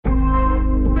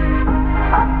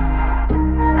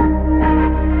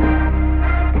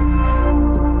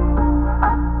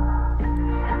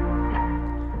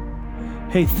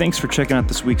Hey, thanks for checking out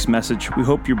this week's message. We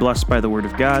hope you're blessed by the Word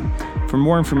of God. For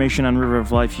more information on River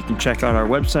of Life, you can check out our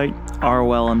website,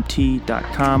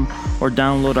 rolmt.com, or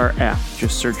download our app.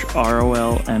 Just search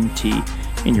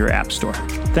ROLMT in your app store.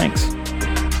 Thanks.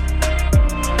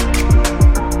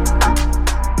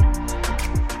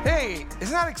 Hey,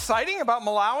 isn't that exciting about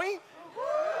Malawi?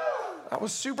 That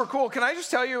was super cool. Can I just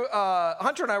tell you,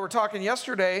 Hunter and I were talking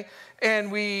yesterday,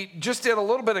 and we just did a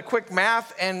little bit of quick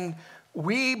math, and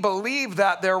we believe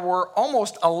that there were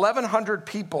almost 1,100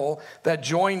 people that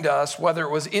joined us, whether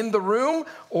it was in the room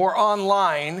or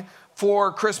online,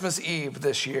 for Christmas Eve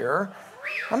this year.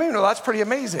 I mean, that's pretty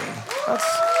amazing.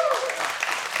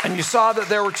 And you saw that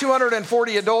there were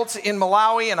 240 adults in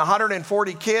Malawi and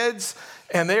 140 kids,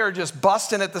 and they are just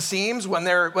busting at the seams when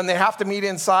they have to meet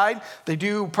inside. They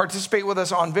do participate with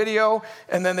us on video,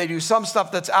 and then they do some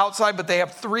stuff that's outside, but they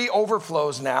have 3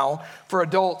 overflows now for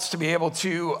adults to be able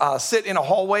to sit in a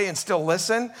hallway and still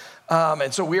listen.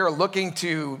 And so we are looking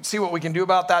to see what we can do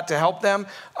about that to help them.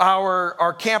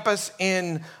 Our campus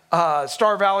in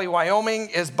Star Valley, Wyoming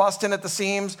is busting at the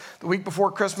seams. The week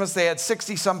before Christmas, they had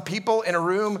 60-some people in a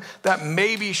room that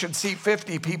maybe should seat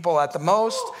 50 people at the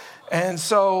most. And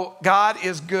so God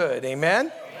is good,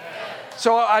 amen?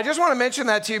 So I just want to mention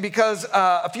that to you because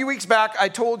a few weeks back, I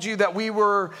told you that we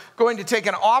were going to take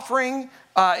an offering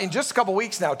in just a couple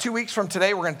weeks now. 2 weeks from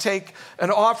today, we're going to take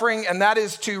an offering, and that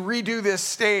is to redo this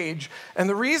stage. And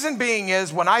the reason being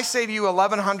is when I say to you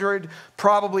 1,100,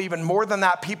 probably even more than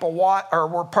that, people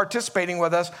were participating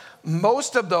with us,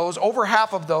 most of those, over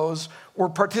half of those, were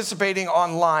participating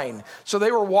online. So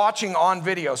they were watching on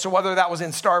video. So whether that was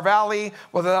in Star Valley,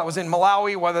 whether that was in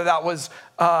Malawi, whether that was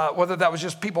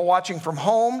just people watching from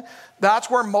home, that's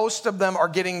where most of them are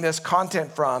getting this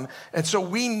content from. And so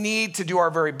we need to do our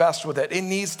very best with it. It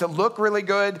needs to look really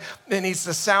good. It needs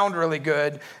to sound really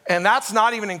good. And that's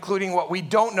not even including what we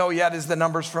don't know yet is the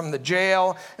numbers from the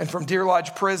jail and from Deer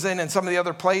Lodge Prison and some of the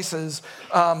other places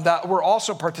that were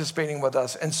also participating with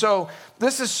us. And so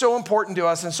this is so important to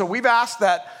us. And so we've asked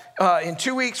that in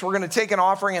 2 weeks, we're going to take an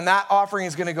offering, and that offering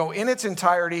is going to go in its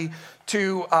entirety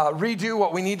to redo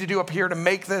what we need to do up here to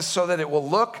make this so that it will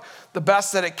look the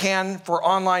best that it can for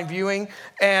online viewing.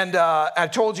 And I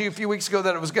told you a few weeks ago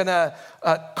that it was going to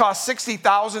cost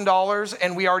 $60,000,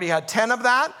 and we already had 10 of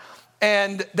that.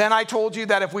 And then I told you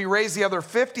that if we raise the other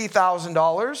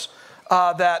 $50,000,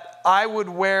 that I would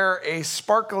wear a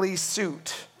sparkly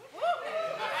suit.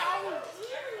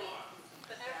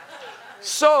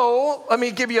 So let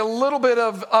me give you a little bit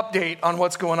of update on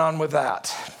what's going on with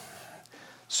that.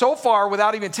 So far,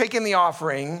 without even taking the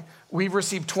offering, we've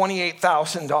received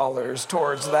 $28,000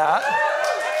 towards that.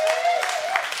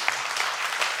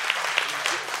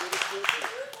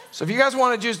 So if you guys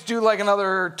want to just do like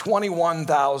another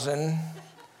 $21,000,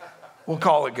 we'll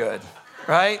call it good,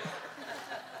 right?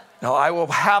 No, I will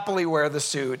happily wear the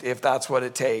suit if that's what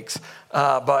it takes.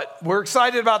 But we're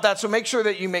excited about that, so make sure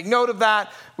that you make note of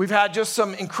that. We've had just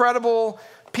some incredible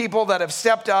people that have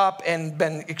stepped up and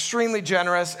been extremely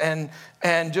generous and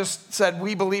just said,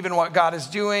 we believe in what God is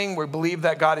doing. We believe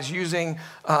that God is using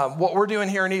what we're doing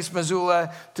here in East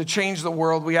Missoula to change the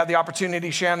world. We had the opportunity,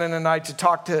 Shannon and I, to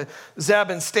talk to Zeb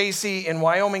and Stacy in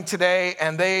Wyoming today,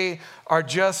 and they are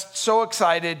just so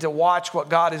excited to watch what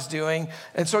God is doing.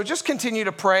 And so just continue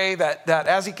to pray that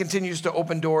as he continues to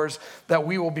open doors, that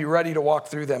we will be ready to walk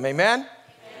through them. Amen?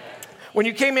 When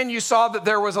you came in, you saw that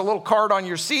there was a little card on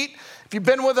your seat. If you've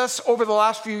been with us over the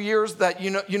last few years, that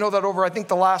you know that over, I think,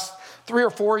 the last 3 or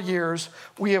 4 years,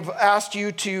 we have asked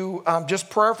you to just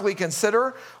prayerfully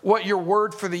consider what your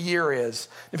word for the year is.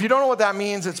 If you don't know what that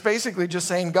means, it's basically just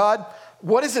saying, God,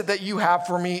 what is it that you have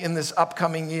for me in this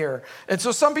upcoming year? And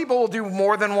so some people will do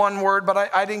more than one word, but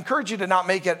I'd encourage you to not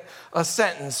make it a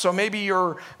sentence. So maybe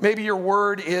your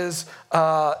word is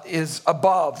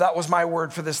above. That was my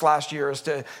word for this last year, is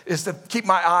to keep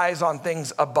my eyes on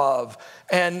things above.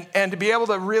 And to be able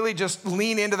to really just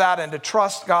lean into that and to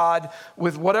trust God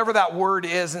with whatever that word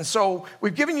is. And so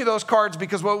we've given you those cards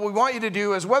because what we want you to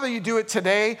do is, whether you do it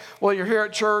today while you're here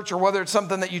at church or whether it's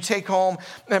something that you take home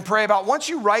and pray about, once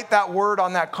you write that word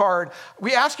on that card,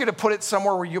 we ask you to put it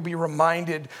somewhere where you'll be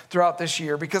reminded throughout this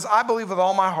year, because I believe with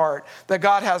all my heart that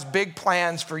God has big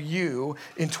plans for you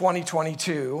in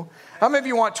 2022. How many of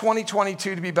you want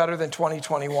 2022 to be better than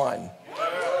 2021?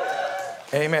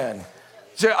 Amen.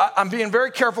 So I'm being very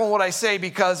careful in what I say,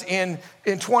 because in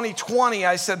 2020,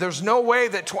 I said there's no way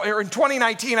that, or in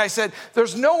 2019, I said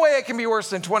there's no way it can be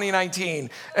worse than 2019.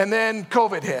 And then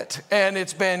COVID hit, and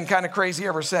it's been kind of crazy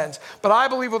ever since. But I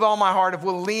believe with all my heart, if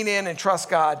we'll lean in and trust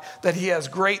God, that he has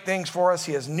great things for us,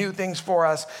 he has new things for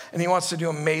us, and he wants to do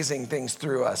amazing things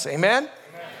through us. Amen?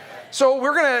 So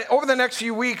over the next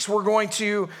few weeks, we're going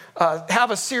to have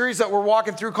a series that we're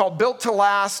walking through called Built to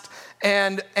Last.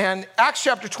 And Acts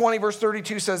chapter 20, verse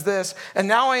 32 says this, "And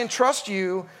now I entrust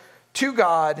you to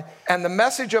God and the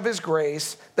message of his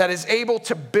grace that is able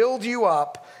to build you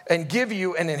up and give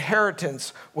you an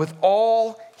inheritance with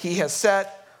all he has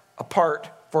set apart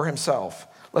for himself."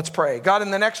 Let's pray. God,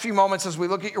 in the next few moments as we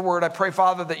look at your word, I pray,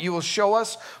 Father, that you will show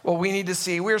us what we need to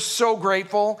see. We're so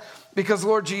grateful because,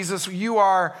 Lord Jesus, you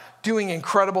are doing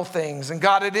incredible things. And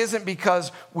God, it isn't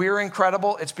because we're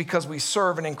incredible, it's because we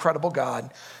serve an incredible God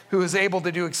who is able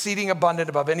to do exceeding abundant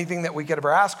above anything that we could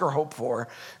ever ask or hope for.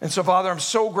 And so, Father, I'm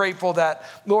so grateful that,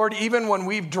 Lord, even when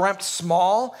we've dreamt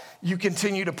small, you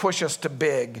continue to push us to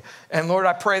big. And Lord,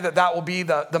 I pray that that will be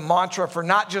the mantra for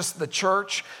not just the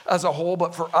church as a whole,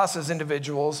 but for us as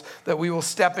individuals, that we will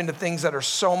step into things that are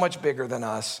so much bigger than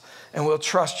us, and we'll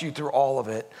trust you through all of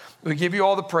it. We give you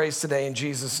all the praise today in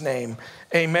Jesus' name.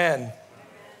 Amen.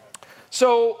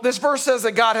 So this verse says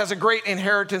that God has a great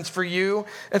inheritance for you.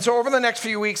 And so over the next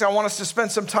few weeks, I want us to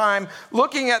spend some time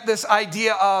looking at this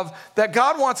idea of that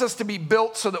God wants us to be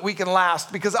built so that we can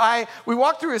last. Because we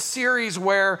walked through a series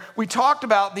where we talked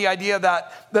about the idea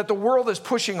that the world is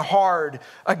pushing hard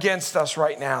against us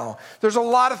right now. There's a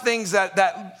lot of things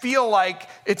that feel like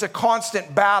it's a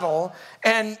constant battle.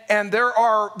 And there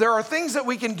are things that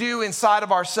we can do inside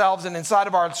of ourselves and inside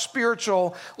of our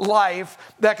spiritual life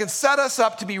that can set us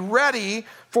up to be ready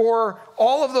for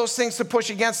all of those things to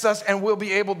push against us, and we'll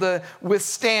be able to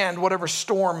withstand whatever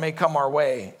storm may come our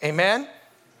way. Amen?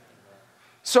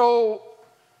 So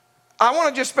I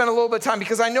want to just spend a little bit of time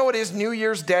because I know it is New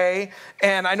Year's Day,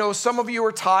 and I know some of you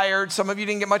are tired. Some of you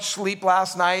didn't get much sleep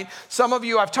last night. Some of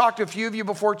you, I've talked to a few of you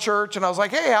before church, and I was like,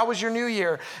 "Hey, how was your New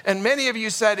Year?" And many of you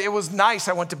said it was nice.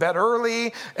 I went to bed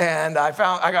early, and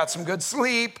I got some good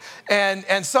sleep.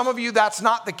 And some of you, that's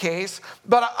not the case.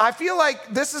 But I feel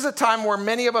like this is a time where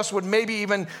many of us would maybe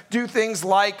even do things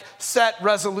like set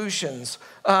resolutions.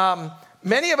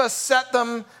 Many of us set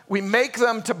them, we make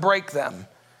them to break them.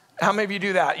 How many of you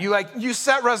do that? You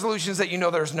set resolutions that you know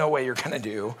there's no way you're going to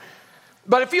do.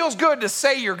 But it feels good to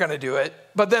say you're going to do it,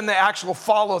 but then the actual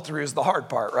follow through is the hard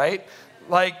part, right?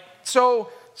 So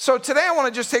today I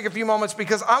want to just take a few moments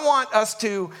because I want us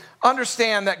to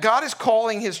understand that God is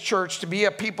calling his church to be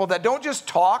a people that don't just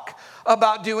talk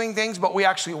about doing things, but we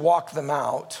actually walk them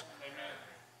out.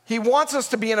 He wants us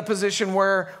to be in a position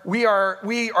where we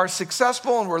are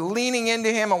successful and we're leaning into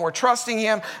him and we're trusting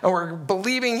him and we're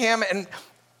believing him. And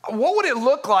what would it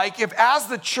look like if, as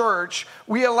the church,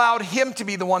 we allowed him to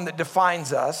be the one that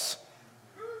defines us?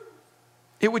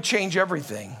 It would change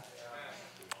everything.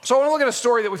 So I want to look at a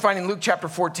story that we find in Luke chapter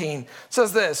 14. It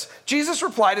says this: Jesus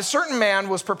replied, "A certain man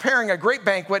was preparing a great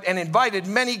banquet and invited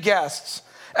many guests.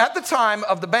 At the time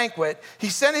of the banquet, he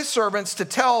sent his servants to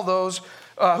tell those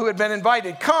who had been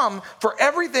invited, 'Come, for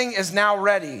everything is now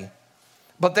ready.'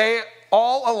 But they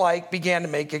all alike began to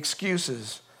make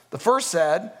excuses. The first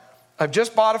said, 'I've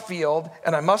just bought a field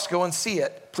and I must go and see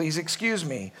it. Please excuse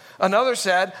me.' Another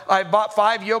said, 'I've bought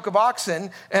 5 yoke of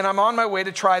oxen and I'm on my way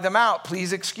to try them out.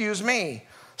 Please excuse me.'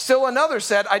 Still another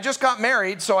said, 'I just got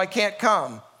married, so I can't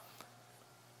come.'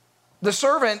 The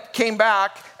servant came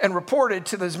back and reported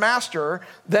to his master.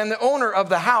 Then the owner of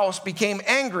the house became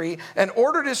angry and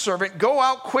ordered his servant, 'Go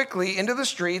out quickly into the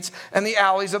streets and the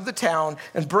alleys of the town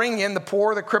and bring in the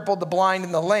poor, the crippled, the blind,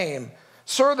 and the lame.'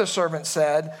 'Sir,' the servant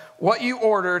said, 'what you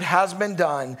ordered has been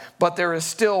done, but there is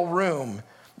still room.'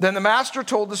 Then the master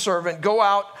told the servant, 'Go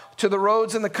out to the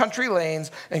roads and the country lanes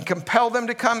and compel them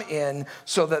to come in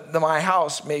so that my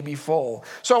house may be full.'"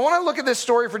 So I want to look at this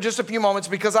story for just a few moments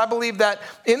because I believe that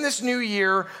in this new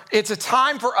year, it's a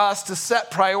time for us to set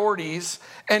priorities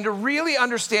and to really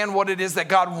understand what it is that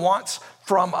God wants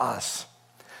from us.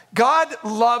 God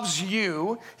loves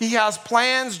you. He has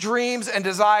plans, dreams, and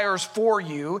desires for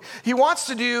you. He wants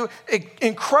to do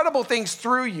incredible things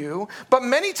through you, but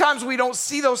many times we don't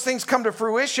see those things come to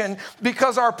fruition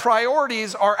because our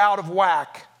priorities are out of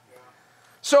whack.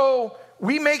 So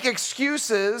we make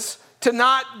excuses to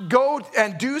not go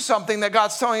and do something that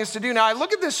God's telling us to do. Now, I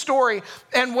look at this story,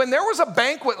 and when there was a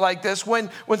banquet like this,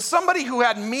 when somebody who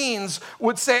had means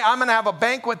would say, "I'm going to have a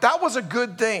banquet," that was a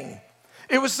good thing.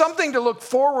 It was something to look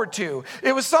forward to.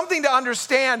 It was something to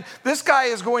understand this guy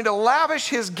is going to lavish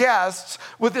his guests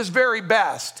with his very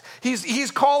best.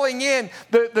 He's calling in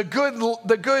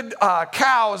the good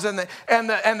cows and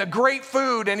the great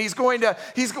food, and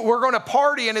we're going to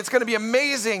party and it's going to be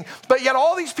amazing. But yet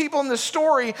all these people in the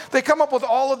story, they come up with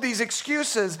all of these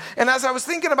excuses. And as I was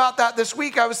thinking about that this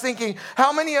week, I was thinking,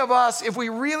 how many of us, if we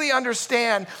really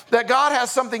understand that God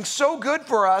has something so good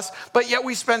for us, but yet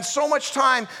we spend so much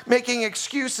time making excuses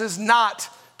excuses not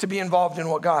to be involved in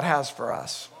what God has for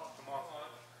us.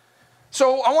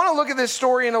 So I want to look at this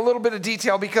story in a little bit of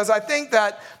detail because I think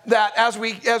that as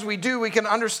we do, we can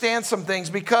understand some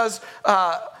things because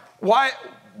why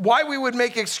we would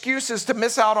make excuses to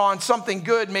miss out on something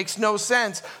good makes no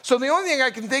sense. So the only thing I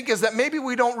can think is that maybe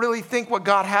we don't really think what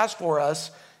God has for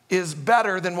us is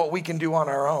better than what we can do on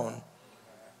our own.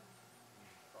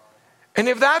 And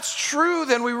if that's true,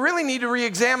 then we really need to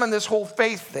re-examine this whole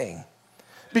faith thing.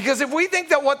 Because if we think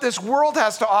that what this world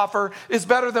has to offer is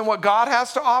better than what God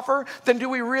has to offer, then do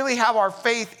we really have our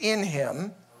faith in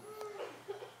him?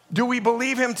 Do we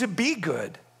believe him to be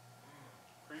good?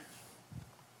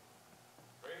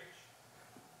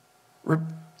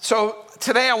 So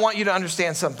today I want you to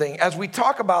understand something. As we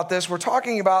talk about this, we're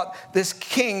talking about this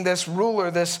king, this ruler,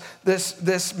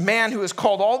 this man who has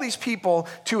called all these people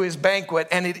to his banquet,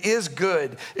 and it is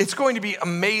good. It's going to be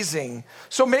amazing.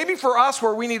 So maybe for us,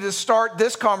 where we need to start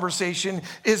this conversation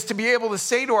is to be able to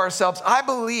say to ourselves, I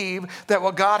believe that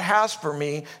what God has for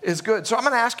me is good. So I'm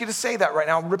going to ask you to say that right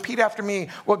now. Repeat after me.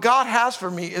 What God has for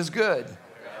me is good.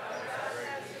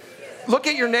 Look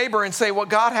at your neighbor and say, what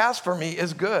God has for me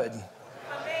is good.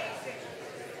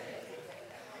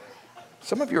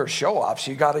 Some of you are show-offs.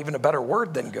 You got even a better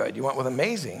word than good. You went with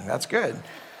amazing. That's good.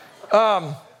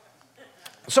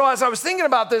 So as I was thinking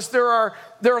about this, there are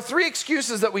three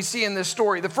excuses that we see in this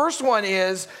story. The first one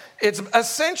is, it's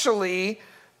essentially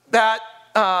that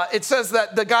it says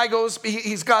that the guy goes,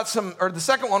 he's got some, or the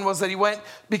second one was that he went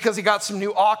because he got some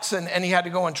new oxen and he had to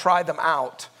go and try them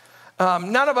out.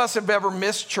 None of us have ever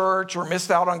missed church or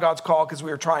missed out on God's call because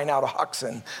we were trying out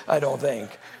oxen, I don't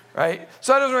think. Right?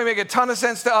 So that doesn't really make a ton of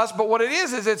sense to us, but what it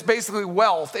is it's basically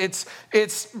wealth. It's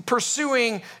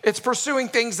pursuing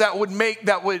things that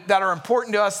are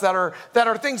important to us, that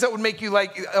are things that would make you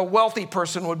like a wealthy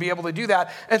person would be able to do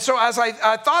that. And so as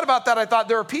I thought about that, I thought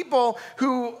there are people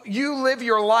who you live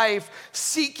your life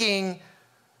seeking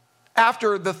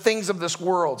after the things of this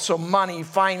world. So money,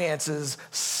 finances,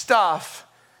 stuff,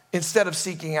 instead of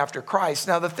seeking after Christ.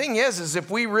 Now, the thing is if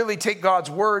we really take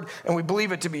God's word and we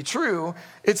believe it to be true,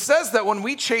 it says that when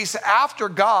we chase after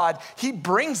God, he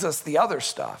brings us the other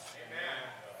stuff.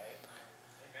 Amen.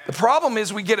 The problem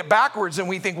is we get it backwards and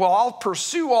we think, well, I'll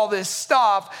pursue all this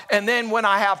stuff, and then when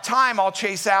I have time, I'll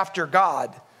chase after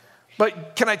God.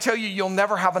 But can I tell you, you'll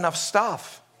never have enough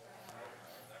stuff.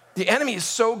 The enemy is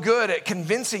so good at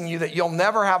convincing you that you'll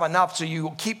never have enough, so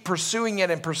you keep pursuing it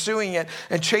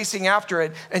and chasing after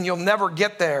it, and you'll never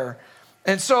get there.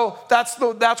 And so that's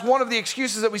one of the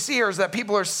excuses that we see here, is that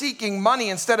people are seeking money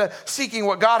instead of seeking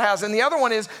what God has. And the other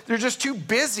one is they're just too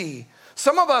busy.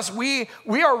 Some of us, we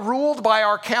are ruled by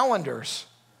our calendars.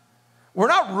 We're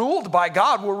not ruled by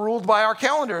God. We're ruled by our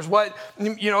calendars.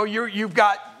 You've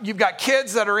got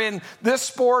kids that are in this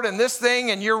sport and this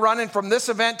thing, and you're running from this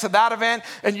event to that event,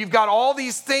 and you've got all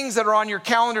these things that are on your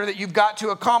calendar that you've got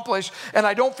to accomplish, and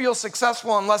I don't feel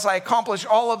successful unless I accomplish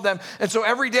all of them. And so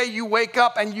every day you wake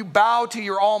up and you bow to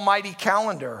your almighty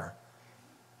calendar.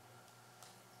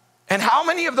 And how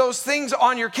many of those things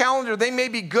on your calendar, they may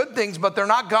be good things, but they're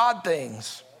not God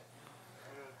things?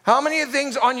 How many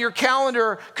things on your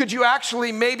calendar could you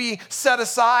actually maybe set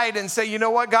aside and say, you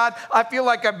know what, God, I feel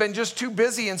like I've been just too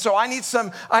busy, and so I need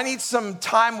some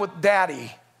time with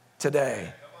Daddy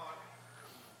today.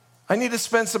 I need to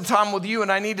spend some time with you,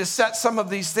 and I need to set some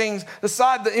of these things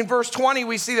aside. In verse 20,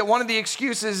 we see that one of the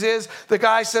excuses is the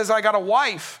guy says, I got a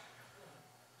wife.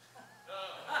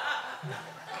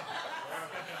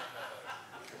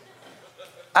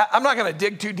 I'm not going to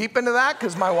dig too deep into that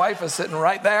because my wife is sitting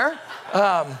right there.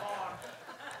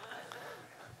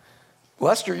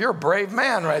 Lester, you're a brave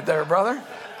man right there, brother.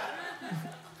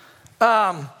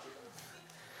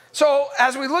 So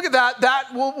as we look at that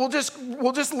we'll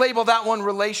just label that one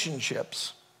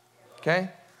relationships. Okay?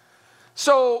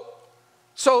 So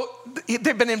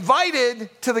they've been invited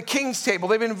to the king's table.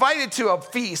 They've been invited to a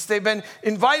feast. They've been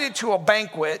invited to a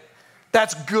banquet.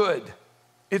 That's good.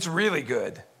 It's really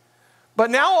good. But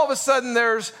now all of a sudden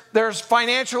there's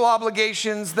financial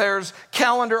obligations, there's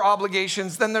calendar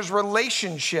obligations, then there's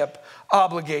relationship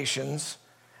obligations,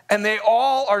 and they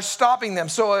all are stopping them.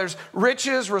 So there's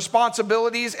riches,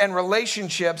 responsibilities, and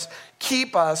relationships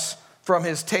keep us from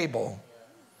his table.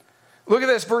 Look at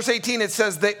this, verse 18, it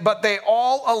says, but they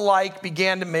all alike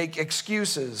began to make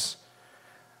excuses.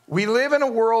 We live in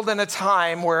a world and a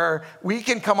time where we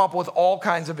can come up with all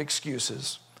kinds of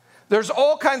excuses. There's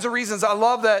all kinds of reasons. I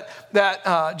love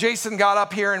that Jason got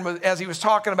up here and as he was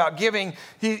talking about giving,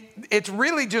 it's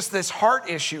really just this heart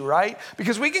issue, right?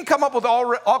 Because we can come up with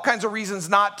all kinds of reasons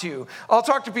not to. I'll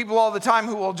talk to people all the time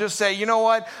who will just say, you know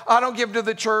what, I don't give to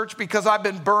the church because I've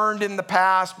been burned in the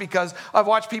past, because I've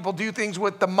watched people do things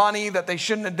with the money that they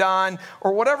shouldn't have done,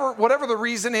 or whatever the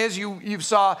reason is. You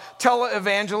saw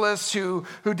televangelists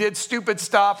who did stupid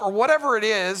stuff, or whatever it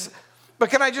is. But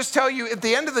can I just tell you, at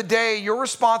the end of the day, you're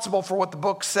responsible for what the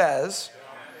book says.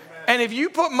 And if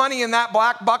you put money in that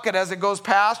black bucket as it goes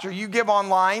past, or you give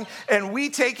online, and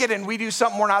we take it and we do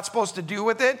something we're not supposed to do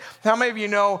with it, how many of you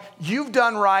know you've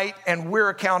done right and we're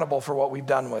accountable for what we've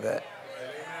done with it?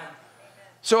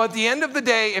 So at the end of the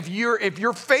day, if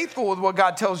you're faithful with what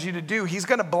God tells you to do, he's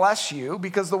going to bless you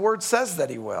because the word says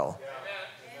that he will.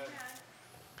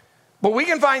 But we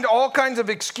can find all kinds of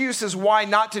excuses why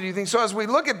not to do things. So as we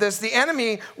look at this, the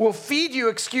enemy will feed you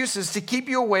excuses to keep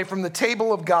you away from the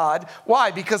table of God.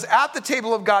 Why? Because at the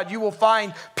table of God, you will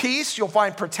find peace, you'll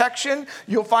find protection,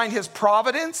 you'll find his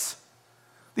providence.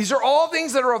 These are all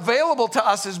things that are available to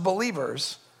us as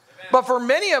believers. But for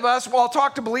many of us, well, I'll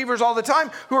talk to believers all the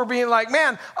time who are being like,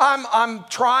 man, I'm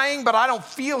trying, but I don't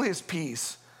feel his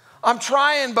peace. I'm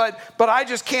trying, but I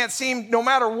just can't seem, no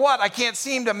matter what, I can't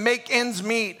seem to make ends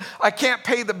meet. I can't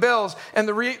pay the bills. And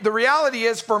the reality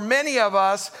is, for many of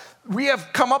us, we have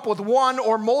come up with one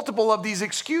or multiple of these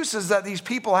excuses that these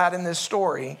people had in this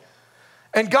story.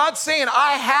 And God's saying,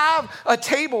 I have a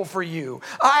table for you.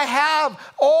 I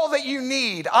have all that you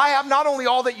need. I have not only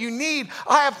all that you need,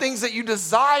 I have things that you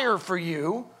desire for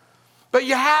you, but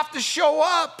you have to show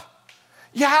up.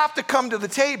 You have to come to the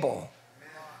table.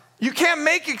 You can't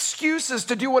make excuses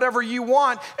to do whatever you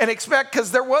want and expect,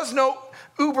 because there was no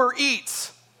Uber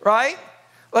Eats, right?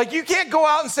 Like, you can't go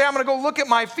out and say, I'm going to go look at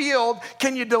my field.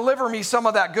 Can you deliver me some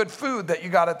of that good food that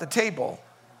you got at the table?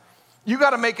 You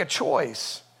got to make a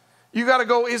choice. You got to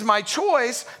go, is my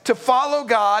choice to follow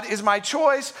God? Is my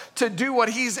choice to do what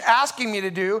he's asking me to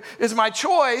do? Is my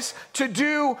choice to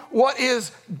do what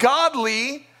is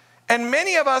godly? And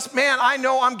many of us, man, I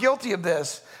know I'm guilty of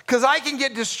this, because I can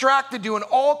get distracted doing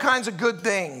all kinds of good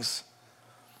things.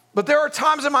 But there are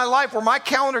times in my life where my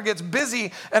calendar gets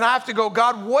busy and I have to go,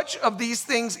 God, which of these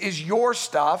things is your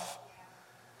stuff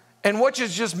and which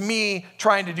is just me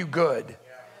trying to do good?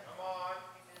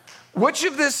 Which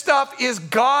of this stuff is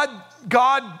God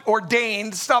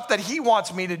ordained stuff that he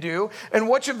wants me to do, and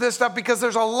which of this stuff, because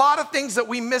there's a lot of things that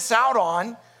we miss out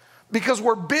on because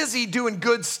we're busy doing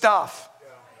good stuff.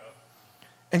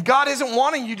 And God isn't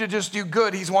wanting you to just do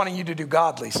good, he's wanting you to do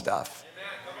godly stuff.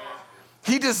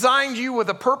 He designed you with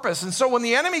a purpose. And so when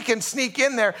the enemy can sneak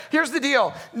in there, here's the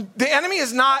deal. The enemy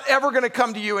is not ever going to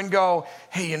come to you and go,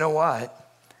 hey, you know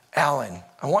what, Alan,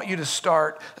 I want you to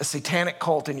start a satanic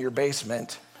cult in your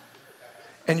basement,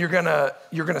 and you're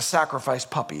gonna sacrifice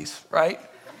puppies, right?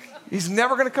 He's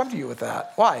never going to come to you with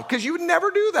that. Why? Because you would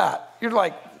never do that. You're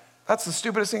like, that's the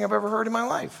stupidest thing I've ever heard in my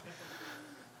life.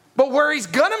 But where he's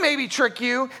gonna maybe trick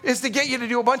you is to get you to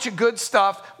do a bunch of good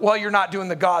stuff while you're not doing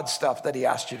the God stuff that he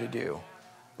asked you to do,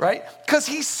 right? Because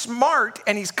he's smart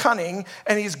and he's cunning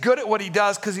and he's good at what he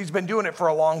does because he's been doing it for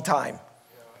a long time.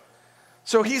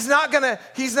 So he's not gonna,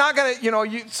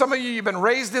 some of you, you've been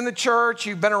raised in the church,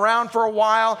 you've been around for a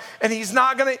while, and he's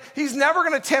never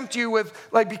gonna tempt you with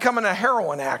like becoming a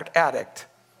heroin addict.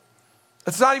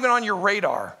 It's not even on your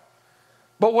radar.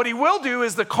 But what he will do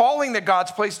is the calling that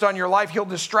God's placed on your life, he'll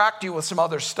distract you with some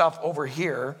other stuff over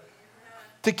here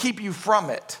to keep you from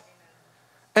it.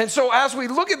 And so as we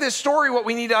look at this story, what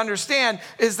we need to understand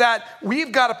is that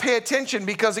we've got to pay attention,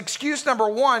 because excuse number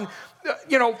one,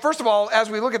 first of all, as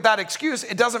we look at that excuse,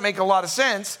 it doesn't make a lot of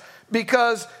sense,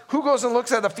 because who goes and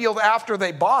looks at the field after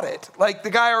they bought it? Like,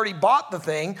 the guy already bought the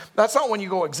thing. That's not when you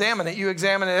go examine it. You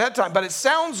examine it ahead of time. But it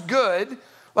sounds good,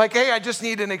 like, hey, I just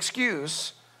need an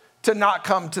excuse to not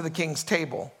come to the king's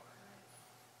table.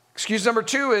 Excuse number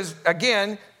two is,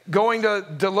 again, going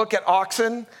to look at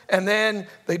oxen, and then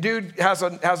the dude has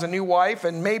a new wife,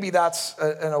 and maybe that's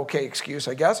an okay excuse,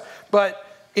 I guess. But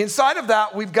inside of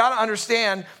that, we've got to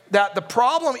understand that the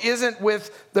problem isn't with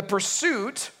the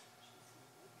pursuit.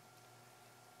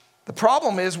 The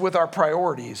problem is with our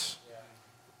priorities.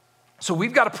 So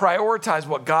we've got to prioritize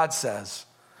what God says.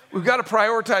 We've got to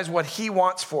prioritize what he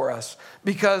wants for us,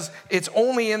 because it's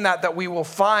only in that we will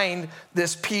find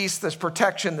this peace, this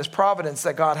protection, this providence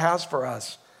that God has for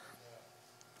us.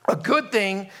 A good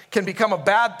thing can become a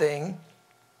bad thing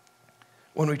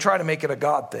when we try to make it a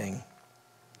God thing.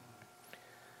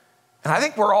 And I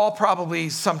think we're all probably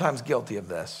sometimes guilty of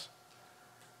this.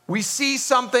 We see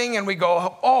something and we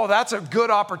go, oh, that's a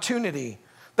good opportunity.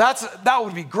 That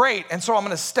would be great. And so I'm going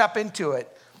to step into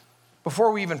it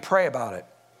before we even pray about it.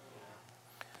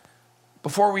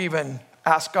 Before we even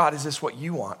ask God, is this what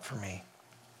you want for me?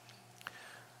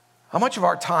 How much of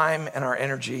our time and our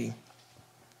energy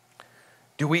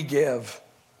do we give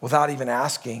without even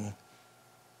asking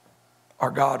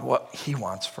our God what he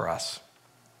wants for us?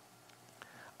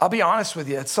 I'll be honest with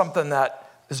you, it's something that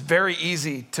is very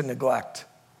easy to neglect.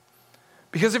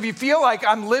 Because if you feel like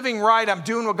I'm living right, I'm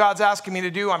doing what God's asking me to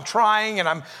do, I'm trying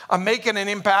and I'm making an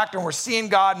impact and we're seeing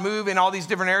God move in all these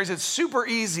different areas, it's super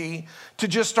easy to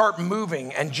just start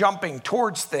moving and jumping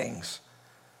towards things.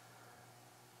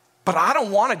 But I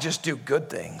don't want to just do good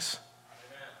things.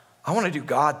 I want to do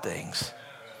God things.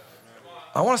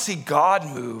 I want to see God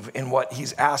move in what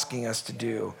he's asking us to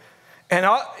do. And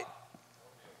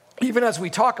even as we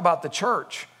talk about the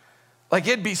church, like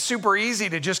it'd be super easy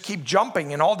to just keep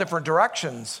jumping in all different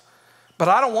directions. But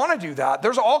I don't want to do that.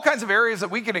 There's all kinds of areas that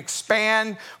we could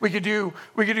expand. We could do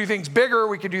things bigger.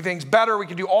 We could do things better. We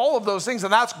could do all of those things,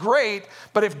 and that's great.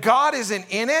 But if God isn't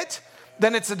in it,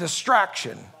 then it's a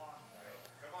distraction.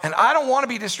 And I don't want to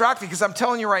be distracted because I'm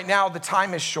telling you right now, the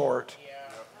time is short.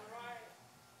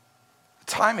 The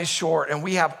time is short, and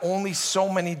we have only so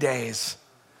many days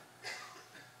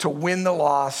to win the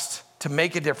lost, to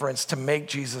make a difference, to make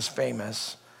Jesus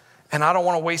famous. And I don't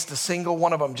want to waste a single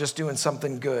one of them just doing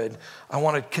something good. I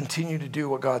want to continue to do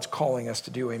what God's calling us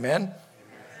to do. Amen? Amen.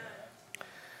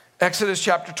 Exodus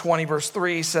chapter 20, verse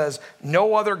 3 says,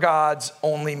 "No other gods,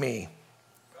 only me."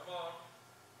 Come on.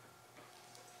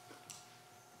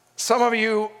 Some of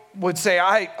you would say,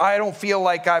 I don't feel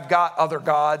like I've got other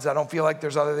gods. I don't feel like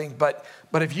there's other things. But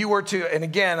if you were to, and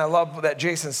again, I love that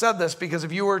Jason said this, because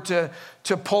if you were to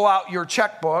pull out your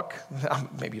checkbook,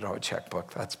 maybe you don't have a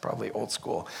checkbook, that's probably old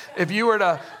school. If you were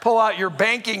to pull out your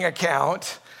banking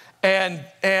account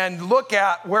and look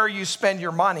at where you spend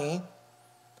your money,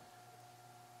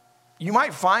 you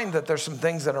might find that there's some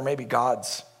things that are maybe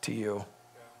gods to you.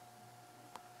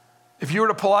 If you were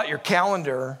to pull out your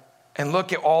calendar and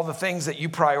look at all the things that you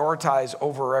prioritize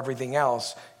over everything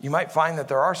else, you might find that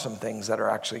there are some things that are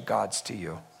actually gods to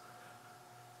you.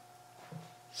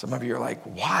 Some of you are like,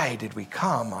 why did we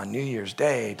come on New Year's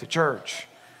Day to church?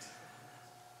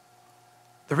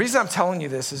 The reason I'm telling you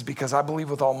this is because I believe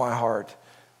with all my heart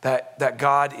that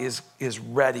God is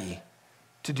ready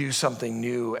to do something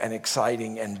new and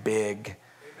exciting and big.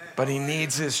 But he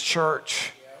needs his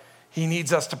church. He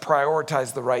needs us to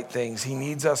prioritize the right things. He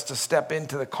needs us to step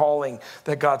into the calling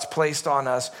that God's placed on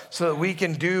us so that we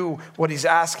can do what he's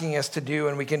asking us to do,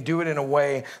 and we can do it in a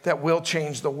way that will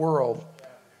change the world.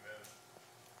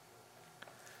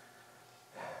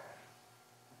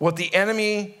 What the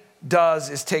enemy does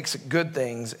is takes good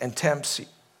things and tempts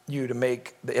you to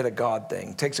make it a God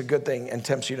thing. Takes a good thing and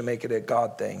tempts you to make it a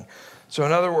God thing. So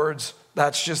in other words,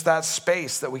 that's just that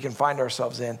space that we can find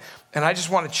ourselves in. And I just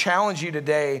want to challenge you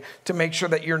today to make sure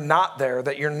that you're not there,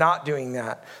 that you're not doing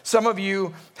that. Some of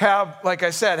you have, like I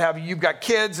said, you've got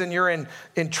kids and you're in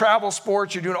travel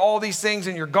sports, you're doing all these things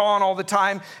and you're gone all the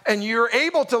time. And you're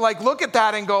able to look at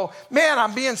that and go, man,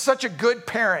 I'm being such a good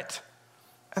parent.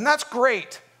 And that's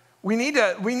great. We need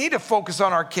to focus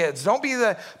on our kids. Don't be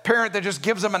the parent that just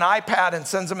gives them an iPad and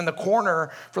sends them in the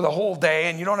corner for the whole day,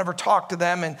 and you don't ever talk to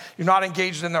them, and you're not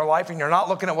engaged in their life, and you're not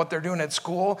looking at what they're doing at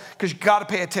school, because you got to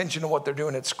pay attention to what they're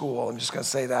doing at school. I'm just going to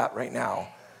say that right now.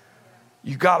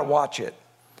 You got to watch it.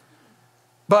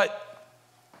 But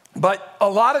a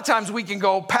lot of times we can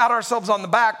go pat ourselves on the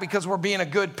back because we're being a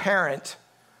good parent.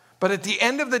 But at the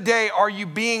end of the day, are you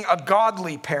being a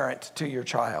godly parent to your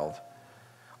child?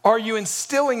 Are you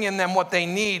instilling in them what they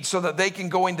need so that they can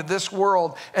go into this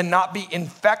world and not be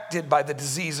infected by the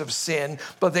disease of sin,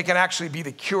 but they can actually be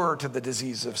the cure to the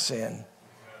disease of sin?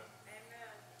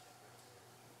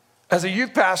 As a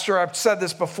youth pastor, I've said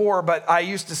this before, but I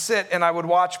used to sit and I would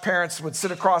watch parents would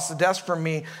sit across the desk from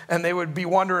me, and they would be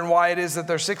wondering why it is that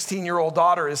their 16-year-old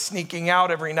daughter is sneaking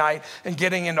out every night and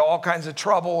getting into all kinds of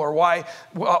trouble, or why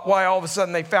all of a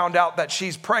sudden they found out that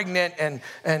she's pregnant and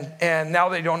now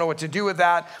they don't know what to do with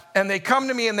that. And they come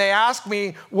to me and they ask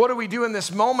me, what do we do in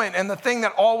this moment? And the thing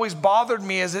that always bothered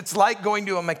me is it's like going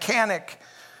to a mechanic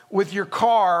with your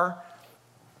car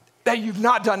that you've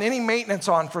not done any maintenance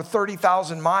on for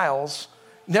 30,000 miles,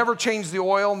 never changed the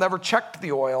oil, never checked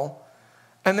the oil,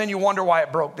 and then you wonder why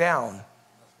it broke down.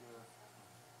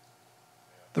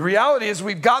 The reality is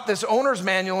we've got this owner's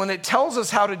manual, and it tells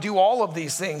us how to do all of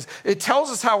these things. It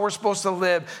tells us how we're supposed to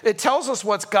live. It tells us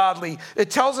what's godly. It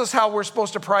tells us how we're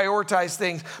supposed to prioritize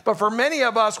things. But for many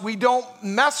of us, we don't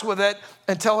mess with it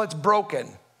until it's broken.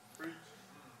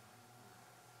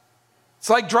 It's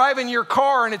like driving your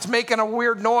car and it's making a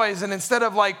weird noise, and instead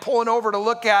of like pulling over to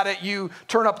look at it, you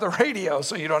turn up the radio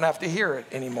so you don't have to hear it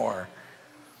anymore.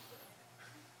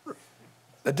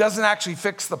 That doesn't actually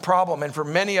fix the problem. And for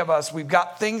many of us, we've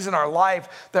got things in our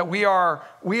life that we are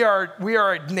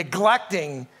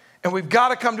neglecting, and we've got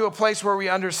to come to a place where we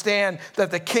understand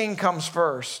that the King comes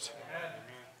first.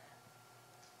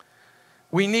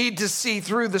 We need to see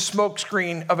through the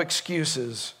smokescreen of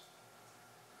excuses.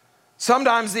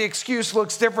 Sometimes the excuse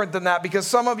looks different than that, because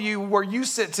some of you, where you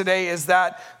sit today, is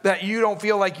that you don't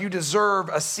feel like you deserve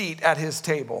a seat at his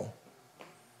table.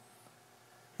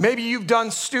 Maybe you've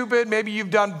done stupid, maybe you've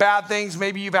done bad things,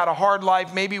 maybe you've had a hard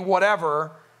life, maybe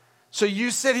whatever. So you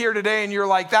sit here today and you're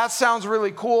like, that sounds really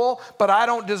cool, but I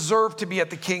don't deserve to be at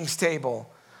the King's table.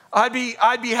 I'd be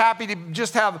happy to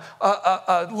just have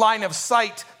a line of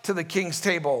sight to the King's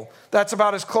table. That's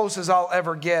about as close as I'll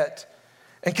ever get.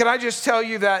 And can I just tell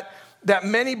you that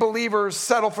many believers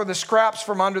settle for the scraps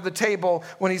from under the table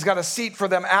when he's got a seat for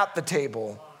them at the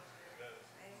table?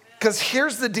 Because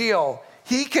here's the deal.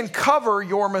 He can cover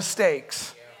your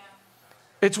mistakes.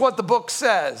 It's what the book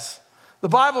says. The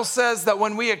Bible says that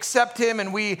when we accept him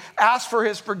and we ask for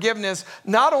his forgiveness,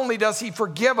 not only does he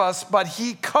forgive us, but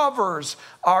he covers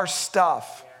our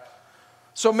stuff.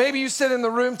 So maybe you sit in the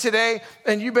room today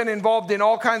and you've been involved in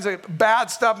all kinds of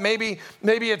bad stuff. Maybe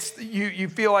it's you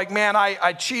feel like, man,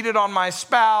 I cheated on my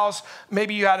spouse.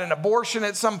 Maybe you had an abortion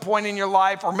at some point in your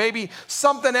life, or maybe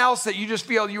something else that you just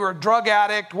feel you were a drug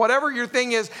addict. Whatever your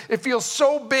thing is, it feels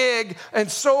so big and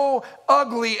so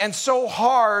ugly and so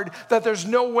hard that there's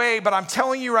no way. But I'm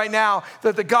telling you right now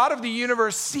that the God of the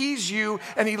universe sees you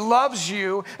and he loves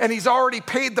you and he's already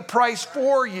paid the price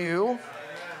for you.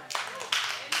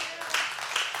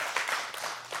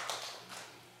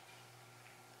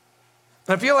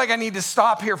 I feel like I need to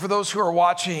stop here for those who are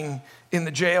watching in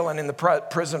the jail and in the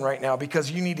prison right now, because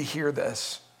you need to hear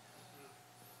this.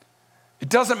 It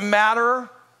doesn't matter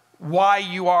why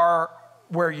you are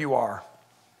where you are.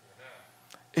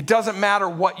 It doesn't matter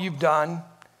what you've done.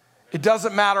 It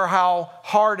doesn't matter how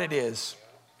hard it is.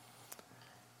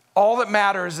 All that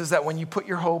matters is that when you put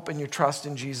your hope and your trust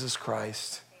in Jesus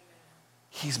Christ,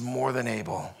 he's more than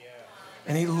able.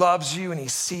 And he loves you and he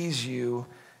sees you.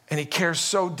 And he cares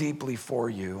so deeply for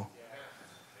you.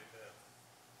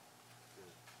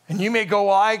 And you may go,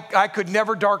 well, I could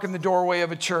never darken the doorway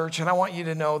of a church. And I want you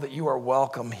to know that you are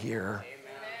welcome here.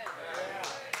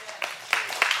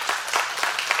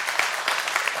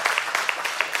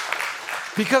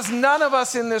 Because none of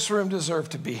us in this room deserve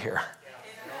to be here.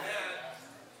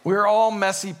 We're all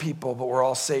messy people, but we're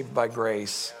all saved by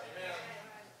grace.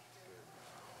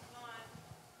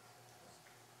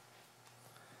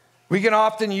 We can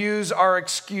often use our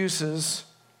excuses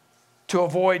to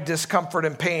avoid discomfort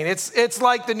and pain. It's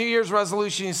like the New Year's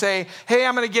resolution. You say, hey,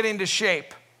 I'm going to get into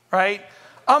shape, right?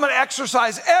 I'm going to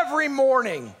exercise every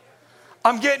morning.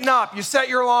 I'm getting up. You set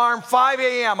your alarm, 5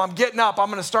 a.m. I'm getting up. I'm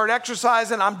going to start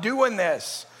exercising. I'm doing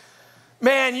this.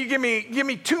 Man, you give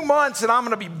me 2 months and I'm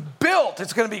going to be built.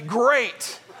 It's going to be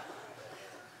great.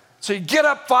 So you get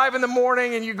up 5 in the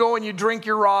morning and you go and you drink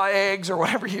your raw eggs or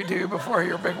whatever you do before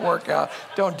your big workout.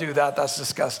 Don't do that. That's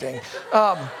disgusting.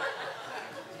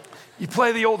 You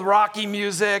play the old Rocky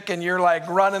music and you're like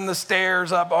running the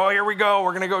stairs up. Oh, here we go.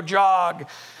 We're going to go jog.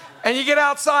 And you get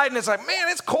outside and it's like, man,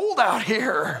 it's cold out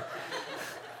here.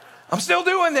 I'm still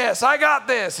doing this. I got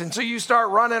this. And so you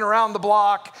start running around the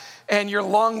block and your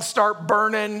lungs start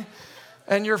burning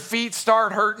and your feet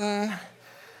start hurting.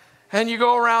 And you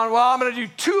go around, well, I'm going to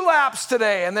do 2 laps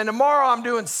today. And then tomorrow I'm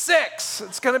doing 6.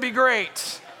 It's going to be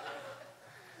great.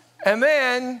 And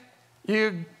then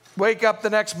you wake up the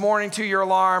next morning to your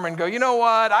alarm and go, you know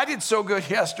what? I did so good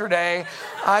yesterday.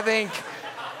 I think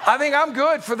I'm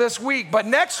good for this week. But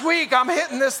next week I'm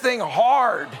hitting this thing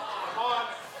hard.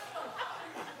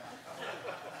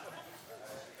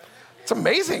 It's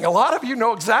amazing. A lot of you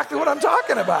know exactly what I'm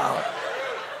talking about.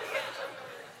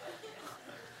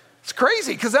 It's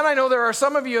crazy, because then I know there are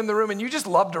some of you in the room and you just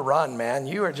love to run, man.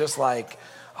 You are just like,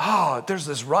 oh, there's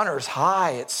this runner's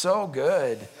high. It's so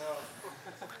good.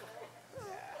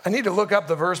 I need to look up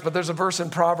the verse, but there's a verse in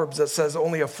Proverbs that says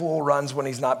only a fool runs when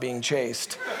he's not being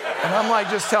chased. And I'm like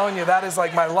just telling you, that is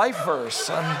like my life verse.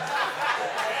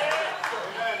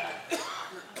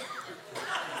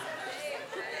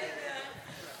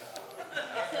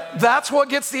 That's what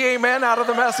gets the amen out of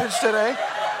the message today.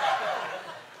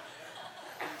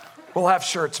 We'll have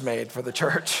shirts made for the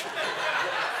church.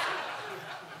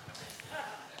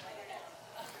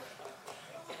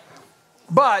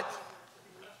 But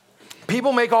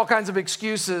people make all kinds of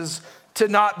excuses to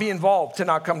not be involved, to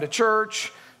not come to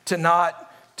church, to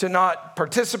not to not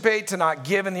participate, to not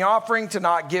give in the offering, to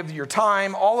not give your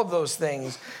time, all of those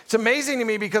things. It's amazing to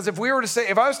me because if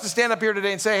I was to stand up here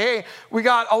today and say, hey, we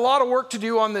got a lot of work to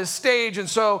do on this stage, and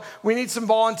so we need some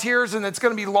volunteers, and it's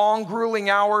going to be long, grueling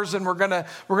hours, and we're going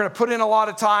to put in a lot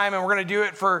of time, and we're going to do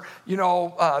it for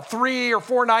 3 or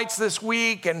 4 nights this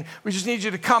week, and we just need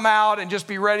you to come out and just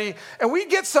be ready. And we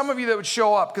get some of you that would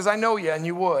show up because I know you, and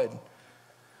you would.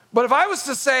 But if I was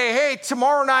to say, hey,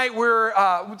 tomorrow night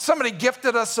somebody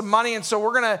gifted us some money, and so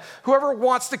whoever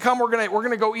wants to come, we're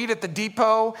gonna go eat at the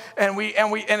depot, and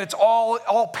it's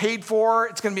all paid for.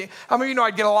 It's gonna be. How many of you know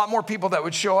I'd get a lot more people that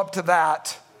would show up to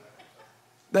that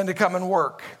than to come and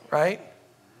work, right?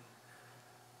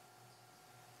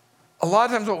 A lot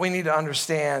of times, what we need to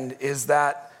understand is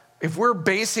that if we're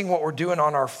basing what we're doing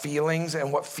on our feelings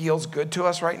and what feels good to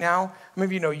us right now,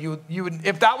 maybe you would,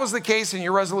 if that was the case and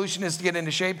your resolution is to get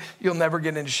into shape, you'll never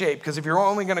get into shape. Because if you're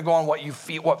only going to go on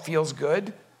what feels good,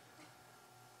 it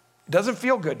doesn't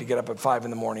feel good to get up at 5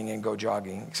 a.m. and go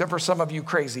jogging, except for some of you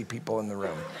crazy people in the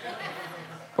room.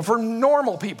 But for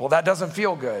normal people, that doesn't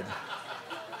feel good.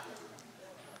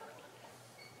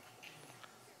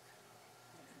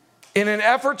 In an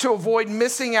effort to avoid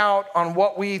missing out on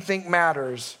what we think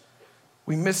matters,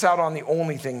 we miss out on the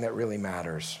only thing that really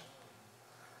matters.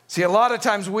 See, a lot of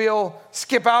times we'll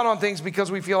skip out on things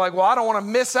because we feel like, well, I don't want to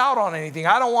miss out on anything.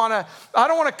 I don't want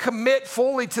to commit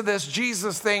fully to this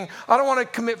Jesus thing. I don't want to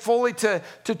commit fully to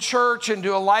church and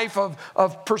to a life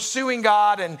of pursuing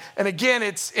God. And again,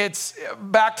 it's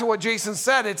back to what Jason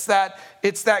said. It's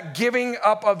that giving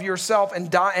up of yourself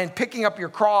and picking up your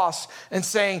cross and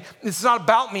saying, it's not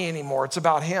about me anymore. It's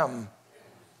about him.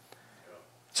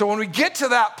 So when we get to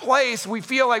that place, we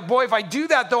feel like, boy, if I do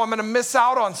that, though, I'm going to miss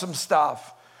out on some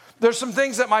stuff. There's some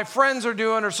things that my friends are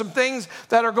doing or some things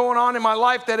that are going on in my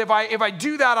life that if I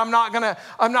do that, I'm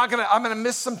going to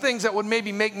miss some things that would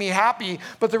maybe make me happy.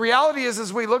 But the reality is,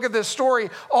 as we look at this story,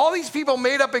 all these people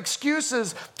made up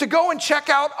excuses to go and check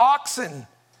out oxen,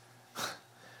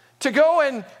 to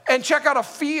go and check out a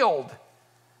field.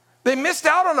 They missed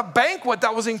out on a banquet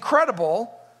that was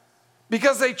incredible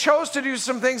because they chose to do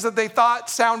some things that they thought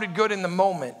sounded good in the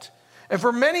moment. And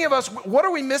for many of us, what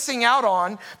are we missing out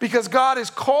on? Because God is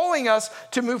calling us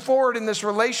to move forward in this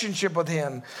relationship with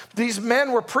him. These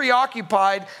men were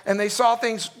preoccupied and they saw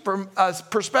things from a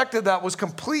perspective that was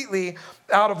completely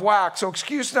out of whack. So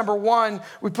excuse number 1,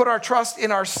 we put our trust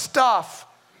in our stuff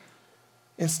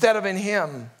instead of in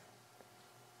him.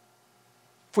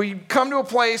 If we come to a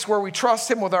place where we trust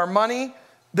him with our money,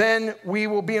 then we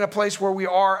will be in a place where we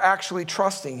are actually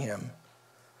trusting him.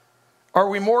 Are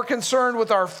we more concerned with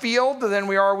our field than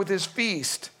we are with his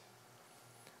feast?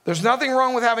 There's nothing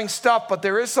wrong with having stuff, but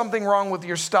there is something wrong with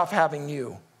your stuff having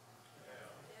you.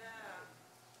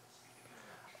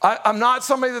 I'm not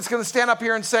somebody that's going to stand up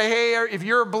here and say, hey, if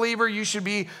you're a believer, you should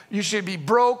be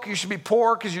broke, you should be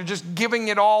poor because you're just giving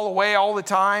it all away all the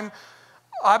time.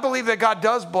 I believe that God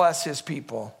does bless his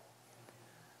people.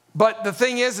 But the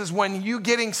thing is when you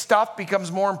getting stuff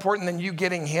becomes more important than you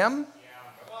getting him,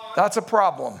 that's a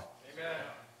problem. Amen.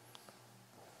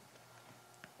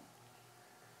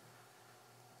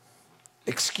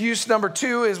 Excuse number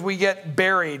 2 is we get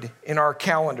buried in our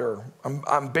calendar.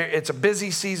 It's a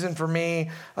busy season for me.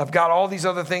 I've got all these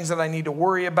other things that I need to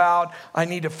worry about. I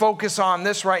need to focus on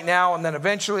this right now, and then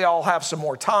eventually I'll have some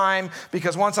more time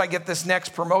because once I get this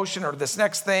next promotion or this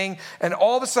next thing, and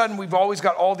all of a sudden we've always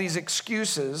got all these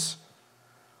excuses.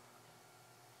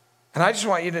 And I just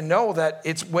want you to know that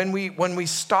it's when we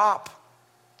stop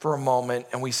for a moment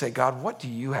and we say, God, what do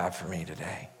you have for me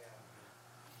today?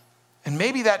 And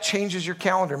maybe that changes your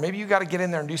calendar. Maybe you got to get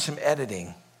in there and do some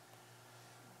editing.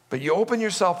 But you open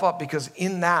yourself up because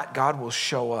in that, God will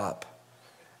show up.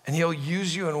 And he'll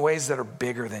use you in ways that are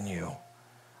bigger than you.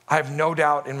 I have no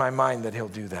doubt in my mind that he'll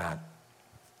do that.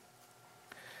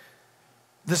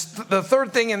 The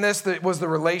third thing in this was the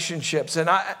relationships. And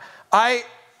I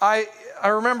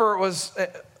remember it was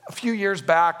a few years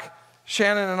back,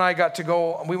 Shannon and I got to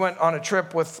go, we went on a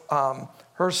trip with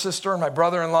her sister and my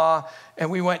brother-in-law,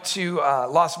 and we went to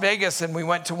Las Vegas, and we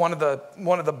went to one of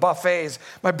the buffets.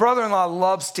 My brother-in-law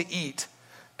loves to eat.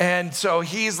 And so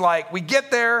he's like, we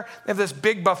get there, they have this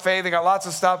big buffet, they got lots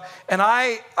of stuff. And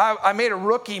I made a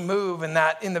rookie move in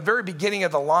that in the very beginning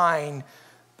of the line,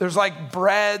 there's like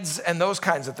breads and those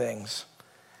kinds of things.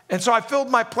 And so I filled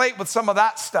my plate with some of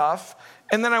that stuff.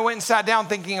 And then I went and sat down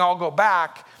thinking I'll go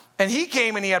back. And he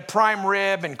came and he had prime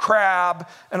rib and crab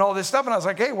and all this stuff. And I was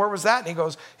like, hey, where was that?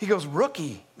 And he goes,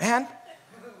 rookie, man,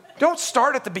 don't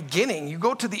start at the beginning. You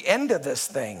go to the end of this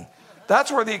thing.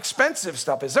 That's where the expensive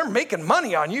stuff is. They're making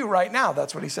money on you right now.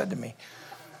 That's what he said to me.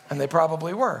 And they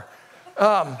probably were.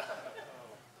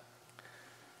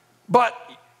 But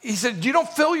he said, you don't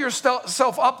fill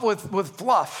yourself up with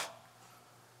fluff.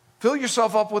 Fill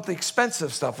yourself up with the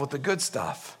expensive stuff, with the good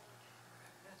stuff.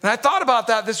 And I thought about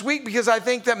that this week because I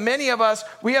think that many of us,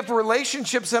 we have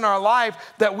relationships in our life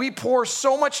that we pour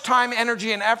so much time,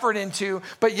 energy, and effort into,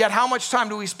 but yet how much time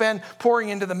do we spend pouring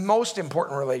into the most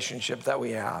important relationship that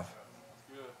we have?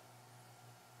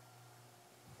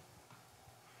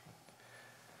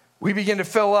 We begin to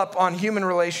fill up on human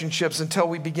relationships until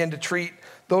we begin to treat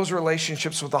those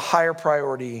relationships with a higher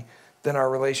priority than our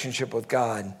relationship with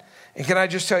God. And can I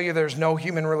just tell you, there's no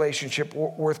human relationship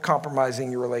worth compromising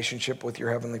your relationship with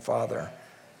your Heavenly Father.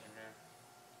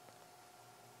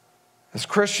 As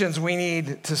Christians, we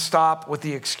need to stop with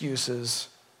the excuses.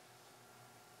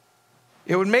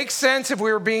 It would make sense if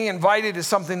we were being invited to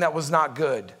something that was not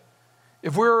good.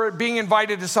 If we were being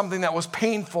invited to something that was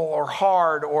painful or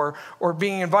hard or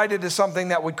being invited to something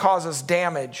that would cause us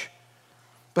damage.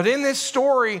 But in this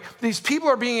story, these people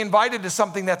are being invited to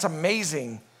something that's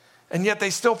amazing. And yet they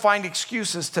still find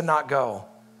excuses to not go.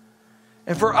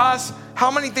 And for us,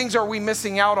 how many things are we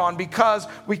missing out on because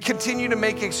we continue to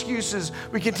make excuses?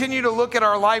 We continue to look at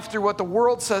our life through what the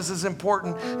world says is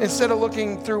important instead of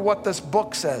looking through what this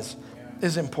book says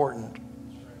is important.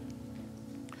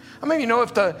 How many of you know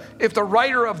if the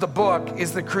writer of the book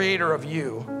is the creator of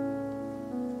you,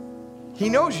 he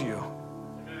knows you.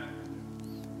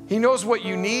 He knows what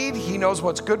you need. He knows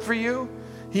what's good for you.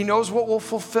 He knows what will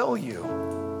fulfill you.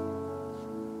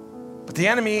 But the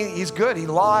enemy, he's good. He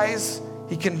lies.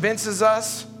 He convinces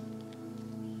us.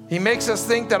 He makes us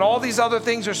think that all these other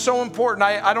things are so important.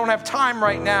 I don't have time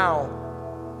right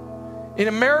now. In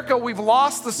America, we've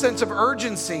lost the sense of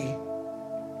urgency,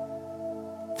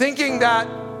 thinking that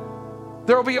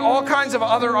there will be all kinds of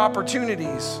other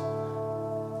opportunities.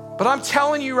 But I'm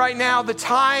telling you right now, the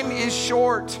time is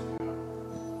short.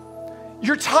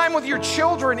 Your time with your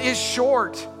children is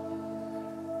short.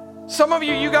 Some of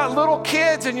you got little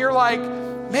kids and you're like,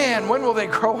 man, when will they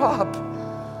grow up?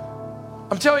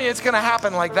 I'm telling you, it's going to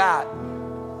happen like that.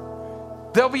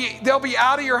 They'll be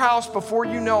out of your house before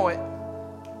you know it.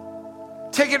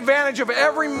 Take advantage of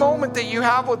every moment that you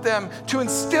have with them to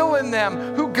instill in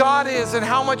them who God is and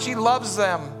how much He loves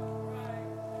them.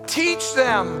 Teach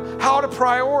them how to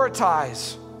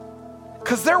prioritize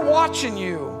because they're watching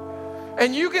you.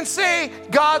 And you can say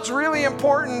God's really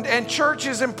important and church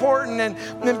is important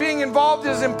and being involved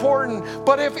is important.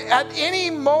 But if at any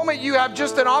moment you have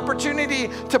just an opportunity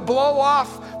to blow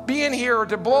off being here or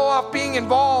to blow off being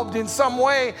involved in some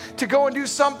way, to go and do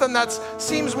something that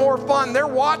seems more fun, they're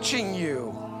watching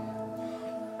you.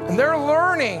 And they're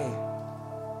learning.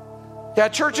 Yeah,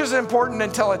 church is important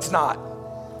until it's not.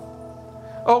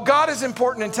 Oh, God is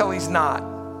important until He's not.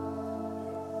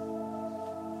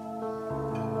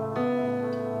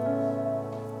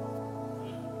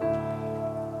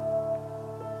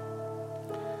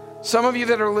 Some of you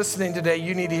that are listening today,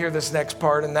 you need to hear this next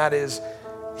part, and that is,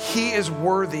 He is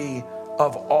worthy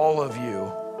of all of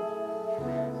you.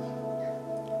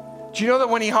 Do you know that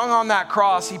when He hung on that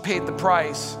cross, He paid the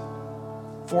price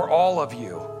for all of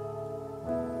you?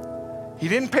 He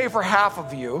didn't pay for half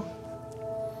of you.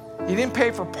 He didn't pay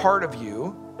for part of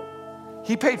you.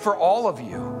 He paid for all of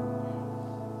you.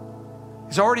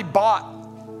 He's already bought.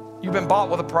 You've been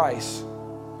bought with a price,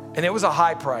 and it was a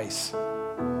high price.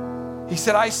 He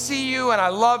said, I see you and I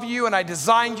love you and I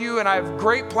designed you and I have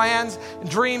great plans and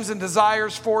dreams and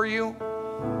desires for you.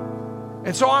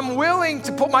 And so I'm willing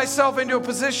to put myself into a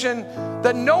position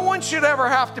that no one should ever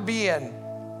have to be in.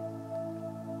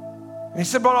 And He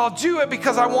said, but I'll do it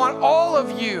because I want all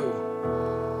of you.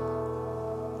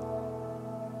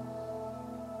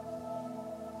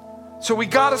 So we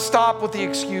got to stop with the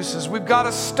excuses. We've got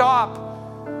to stop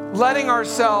letting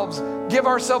ourselves give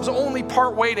ourselves only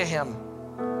part way to Him.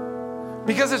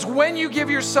 Because it's when you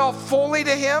give yourself fully to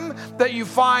Him that you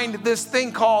find this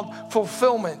thing called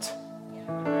fulfillment.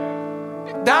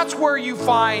 That's where you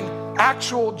find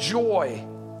actual joy.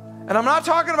 And I'm not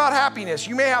talking about happiness.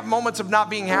 You may have moments of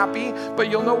not being happy, but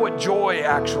you'll know what joy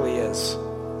actually is.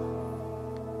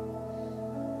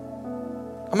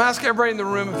 I'm asking everybody in the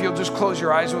room if you'll just close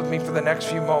your eyes with me for the next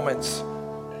few moments.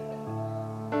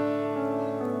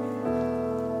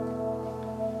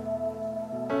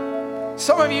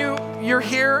 Some of you, you're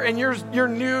here and you're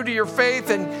new to your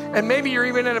faith, and maybe you're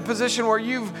even in a position where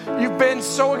you've been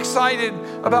so excited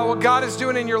about what God is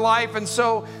doing in your life, and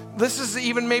so this is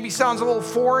even maybe sounds a little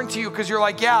foreign to you because you're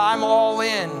like, yeah, I'm all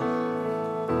in.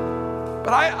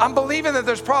 But I'm believing that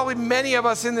there's probably many of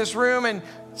us in this room and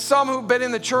some who've been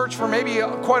in the church for maybe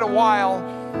quite a while,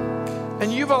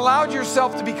 and you've allowed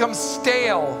yourself to become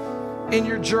stale in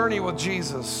your journey with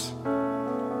Jesus.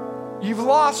 You've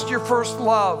lost your first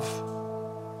love.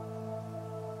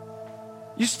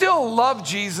 You still love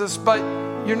Jesus, but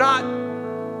you're not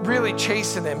really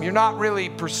chasing him. You're not really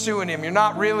pursuing him. You're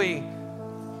not really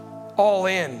all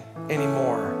in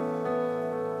anymore.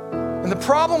 And the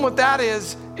problem with that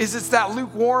is it's that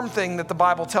lukewarm thing that the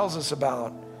Bible tells us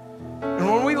about.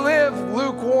 And when we live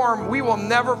lukewarm, we will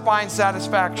never find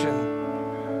satisfaction.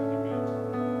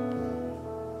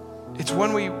 It's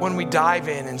when we dive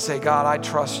in and say, God, I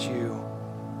trust you.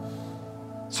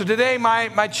 So today,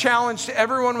 my challenge to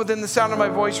everyone within the sound of my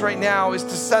voice right now is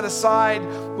to set aside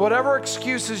whatever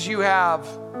excuses you have.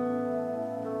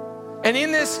 And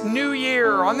in this new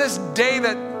year, on this day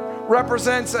that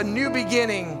represents a new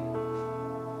beginning,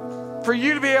 for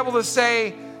you to be able to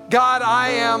say, God,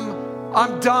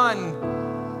 I'm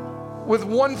done with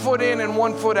one foot in and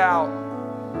one foot out.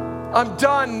 I'm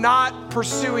done not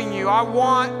pursuing you. I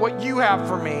want what you have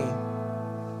for me.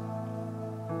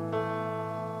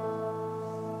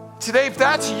 Today, if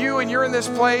that's you and you're in this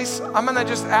place, I'm gonna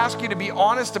just ask you to be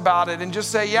honest about it and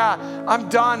just say, yeah, I'm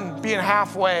done being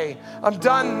halfway. I'm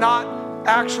done not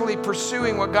actually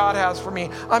pursuing what God has for me.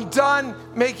 I'm done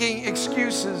making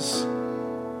excuses.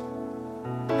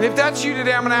 And if that's you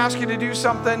today, I'm gonna ask you to do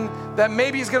something that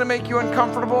maybe is gonna make you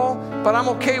uncomfortable, but I'm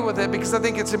okay with it because I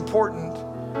think it's important.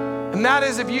 And that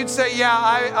is, if you'd say, yeah,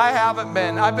 I haven't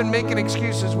been. I've been making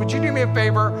excuses. Would you do me a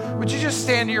favor? Would you just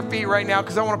stand to your feet right now,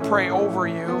 because I want to pray over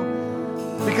you.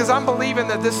 Because I'm believing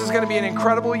that this is going to be an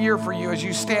incredible year for you as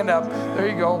you stand up. There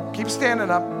you go. Keep standing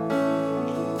up.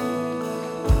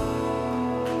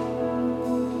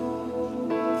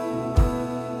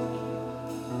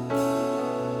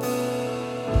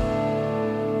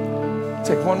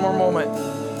 Take one more moment.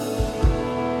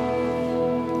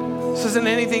 This isn't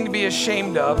anything to be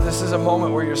ashamed of. This is a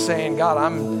moment where you're saying, God,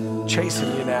 I'm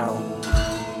chasing you now.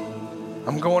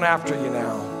 I'm going after you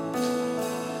now.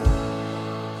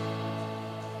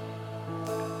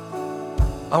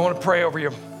 I want to pray over you.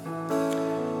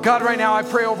 God, right now I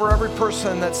pray over every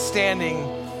person that's standing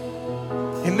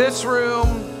in this room,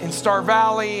 in Star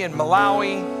Valley, in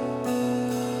Malawi.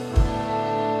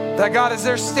 That God, as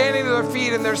they're standing to their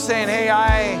feet and they're saying, hey,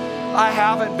 I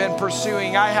haven't been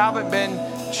pursuing, I haven't been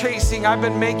chasing, I've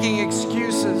been making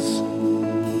excuses.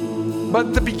 But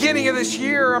at the beginning of this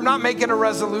year, I'm not making a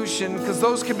resolution because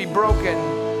those can be broken.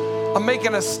 I'm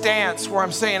making a stance where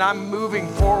I'm saying I'm moving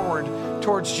forward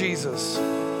towards Jesus.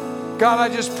 God, I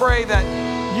just pray that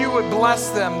you would bless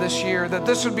them this year, that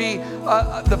this would be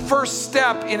the first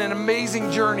step in an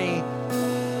amazing journey.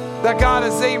 That God,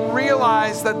 as they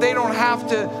realize that they don't have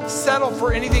to settle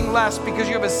for anything less because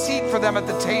you have a seat for them at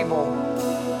the table.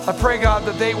 I pray, God,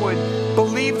 that they would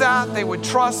believe that, they would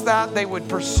trust that, they would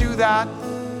pursue that.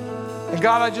 And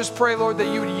God, I just pray, Lord,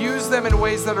 that you would use them in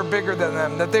ways that are bigger than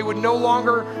them, that they would no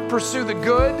longer pursue the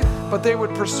good, but they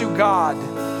would pursue God,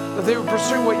 that they would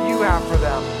pursue what you have for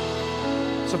them.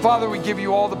 So, Father, we give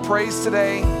you all the praise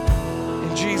today.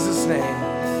 In Jesus' name,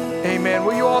 amen.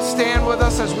 Will you all stand with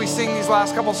us as we sing these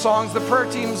last couple songs? The prayer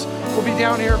teams will be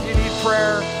down here if you need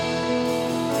prayer.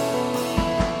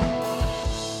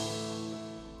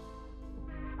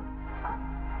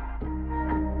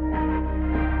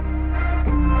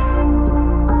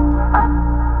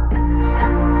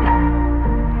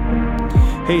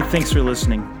 Hey, thanks for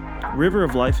listening. River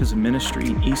of Life is a ministry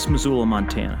in East Missoula,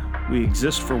 Montana. We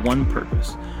exist for one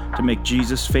purpose, to make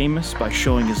Jesus famous by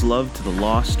showing his love to the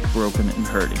lost, broken, and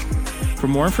hurting. For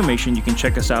more information, you can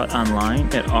check us out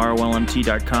online at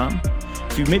rolmt.com.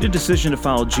 If you've made a decision to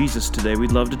follow Jesus today,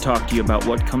 we'd love to talk to you about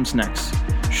what comes next.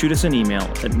 Shoot us an email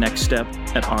at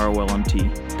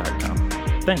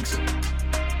nextstep@rolmt.com. Thanks.